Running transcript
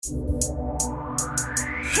It's a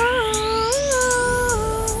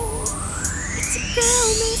girl,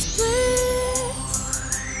 Miss Bliss,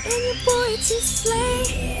 and your boy T-Slay.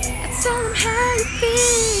 I tell him how you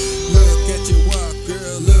feel. Look at your walk,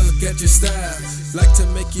 girl, look at your style. Like to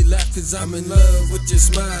make you laugh cause I'm in love with your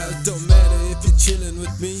smile. It don't matter if you're chilling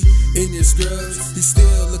with me in your scrubs. You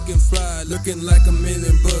still looking fly, looking like a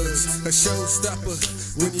million bucks. A showstopper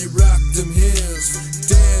when you rock them heels.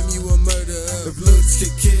 Damn, you a murderer if looks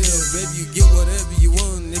could kill. Baby, you get whatever you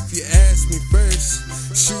want if you ask me first.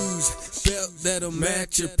 Shoes, belt that'll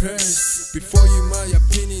match your purse. Before you my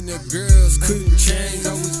opinion, the girls couldn't change.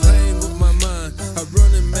 Always playing with my mind, I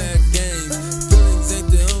run a mad game. Feelings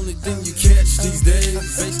ain't the only thing you catch these days.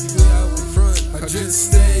 Basically out in front, I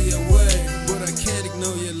just stay away. But I can't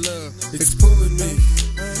ignore your love, it's pulling me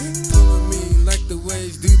like the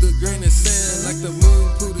waves do the grain of sand. Like the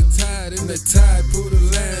moon pull the tide and the tide pull the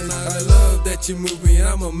land. I love that you move me,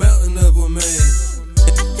 I'm a mountain of a man.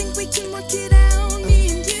 I think we can work it out, me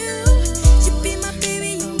and you. You be my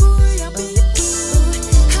baby and boy, I'll be your boo.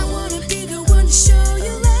 I wanna be the one to show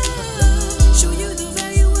you love, show you the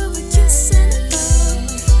value of a kiss and a hug.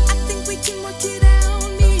 I think we can work it out,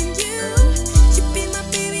 me and you. You be my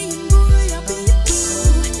baby and boy, I'll be your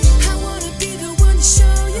boo. I wanna be the one to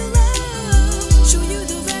show you love, show you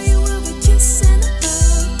the value of a kiss and a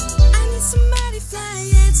hug. I need somebody fly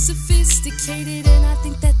and sophisticated, and I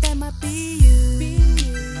think that might be you.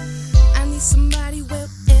 I need somebody well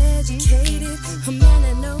educated, a man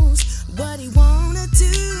that knows what he wanna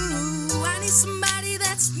do. I need somebody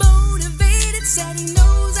that's motivated, said he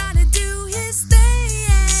knows how to do his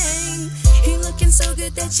thing. He looking so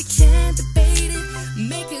good that you can't debate it,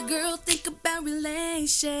 make a girl think about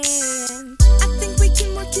relation. I think we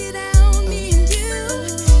can work it out, me and you.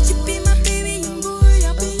 You be my baby and boy,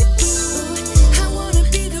 I'll be your boo. I wanna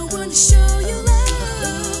be the one to show you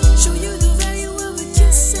love, show you the value of a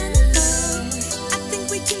kiss and a hug. I think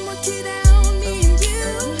we can work it out, me and you.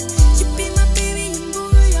 You be my baby and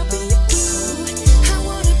boy, I'll be your boo. I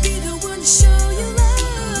wanna be the one to show you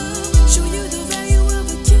love, show you the value of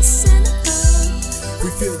a kiss and a hug. We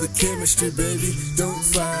feel the chemistry, baby, don't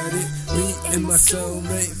fight it. Me and my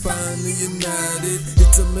soulmate finally united.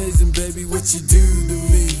 It's amazing, baby, what you do to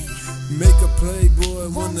me. Make a playboy,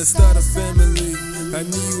 wanna start a family. I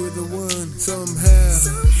knew you were the one, somehow.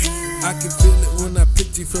 I can feel it when I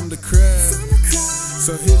picked you from the crowd.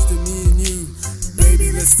 So here's to me and you,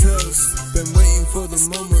 baby, let's toast. Been waiting for the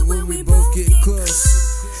moment when we both get close.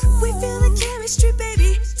 We feel the chemistry,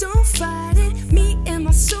 baby, don't fight it. Me and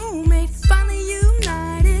my soulmate finally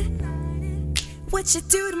united. What you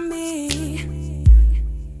do to me?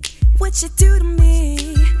 What you do to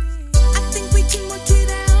me? I think we can work